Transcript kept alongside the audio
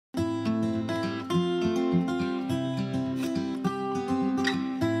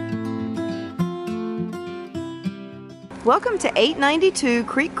Welcome to 892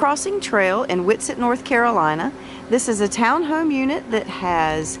 Creek Crossing Trail in Whitsett, North Carolina. This is a townhome unit that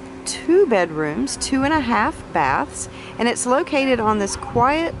has 2 bedrooms, 2.5 baths, and it's located on this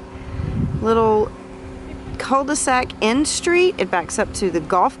quiet little cul-de-sac end street. It backs up to the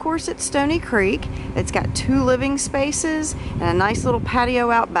golf course at Stoney Creek. It's got 2 living spaces and a nice little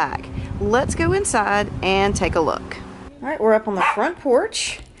patio out back. Let's go inside and take a look. All right, we're up on the front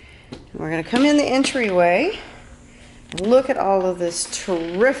porch. We're going to come in the entryway. Look at all of this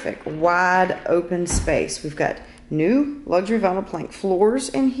terrific wide open space. We've got new luxury vinyl plank floors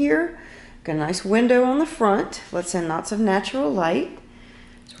in here. Got a nice window on the front. Lets in lots of natural light.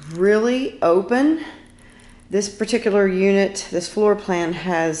 It's really open. This particular unit, this floor plan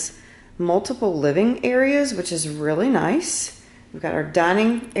has multiple living areas, which is really nice. We've got our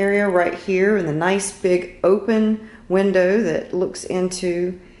dining area right here and the nice big open window that looks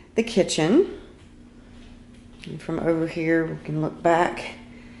into the kitchen. And from over here, we can look back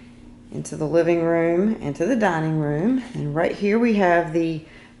into the living room and to the dining room. And right here we have the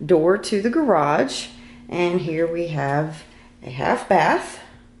door to the garage. And here we have a half bath.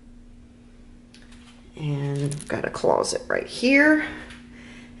 And we've got a closet right here.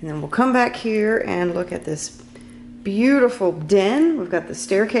 And then we'll come back here and look at this beautiful den. We've got the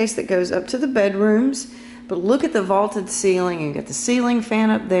staircase that goes up to the bedrooms. But look at the vaulted ceiling. You got the ceiling fan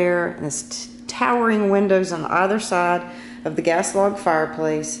up there. And this towering windows on either side of the gas log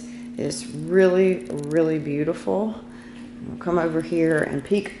fireplace. It's really, really beautiful. We'll come over here and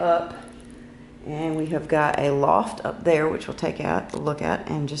peek up, and we have got a loft up there, which we'll take a look at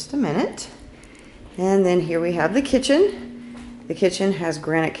in just a minute. And then here we have the kitchen. The kitchen has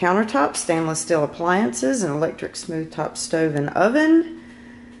granite countertops, stainless steel appliances, an electric smooth top stove and oven.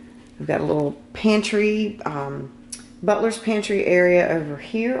 We've got a little pantry, butler's pantry area over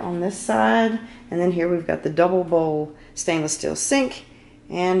here on this side, and then here we've got the double bowl stainless steel sink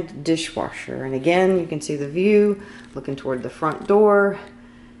and dishwasher. And again, you can see the view looking toward the front door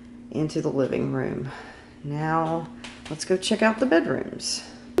into the living room. Now let's go check out the bedrooms.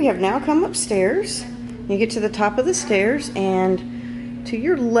 We have now come upstairs. You get to the top of the stairs, and to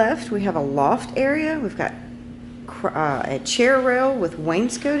your left we have a loft area. We've got a chair rail with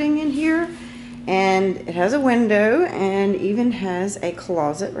wainscoting in here. And it has a window and even has a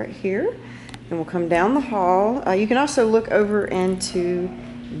closet right here. And we'll come down the hall. You can also look over into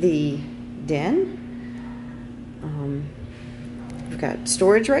the den. We've got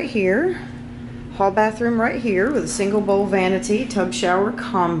storage right here. Hall bathroom right here with a single bowl vanity, tub shower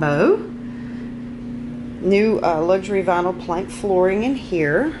combo. New luxury vinyl plank flooring in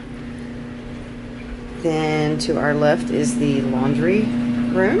here. Then to our left is the laundry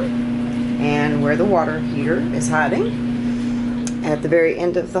room, and where the water heater is hiding. At the very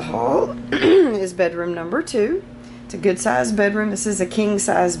end of the hall is bedroom number 2. It's a good sized bedroom. This is a king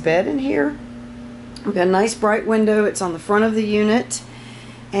size bed in here. We've got a nice bright window. It's on the front of the unit.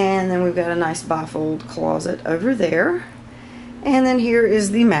 And then we've got a nice bifold closet over there. And then here is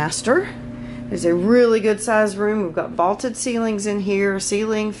the master. It's a really good sized room. We've got vaulted ceilings in here, a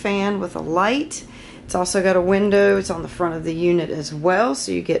ceiling fan with a light. It's also got a window. It's on the front of the unit as well,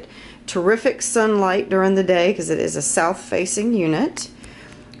 so you get terrific sunlight during the day because it is a south-facing unit.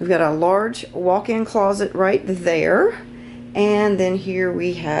 We've got a large walk-in closet right there. And then here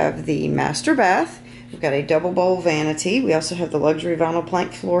we have the master bath. We've got a double bowl vanity. We also have the luxury vinyl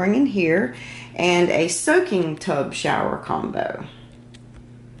plank flooring in here and a soaking tub shower combo.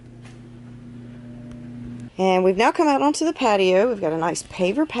 And we've now come out onto the patio. We've got a nice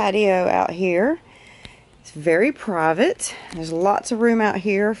paver patio out here. It's very private. There's lots of room out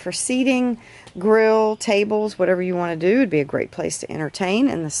here for seating, grill, tables, whatever you want to do. It'd be a great place to entertain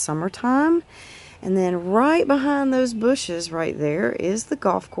in the summertime. And then right behind those bushes right there is the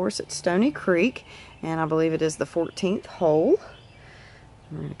golf course at Stoney Creek. And I believe it is the 14th hole.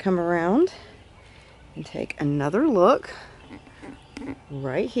 We're going to come around and take another look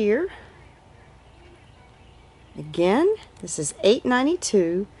right here. Again, this is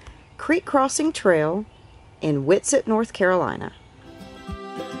 892 Creek Crossing Trail in Whitsett, North Carolina.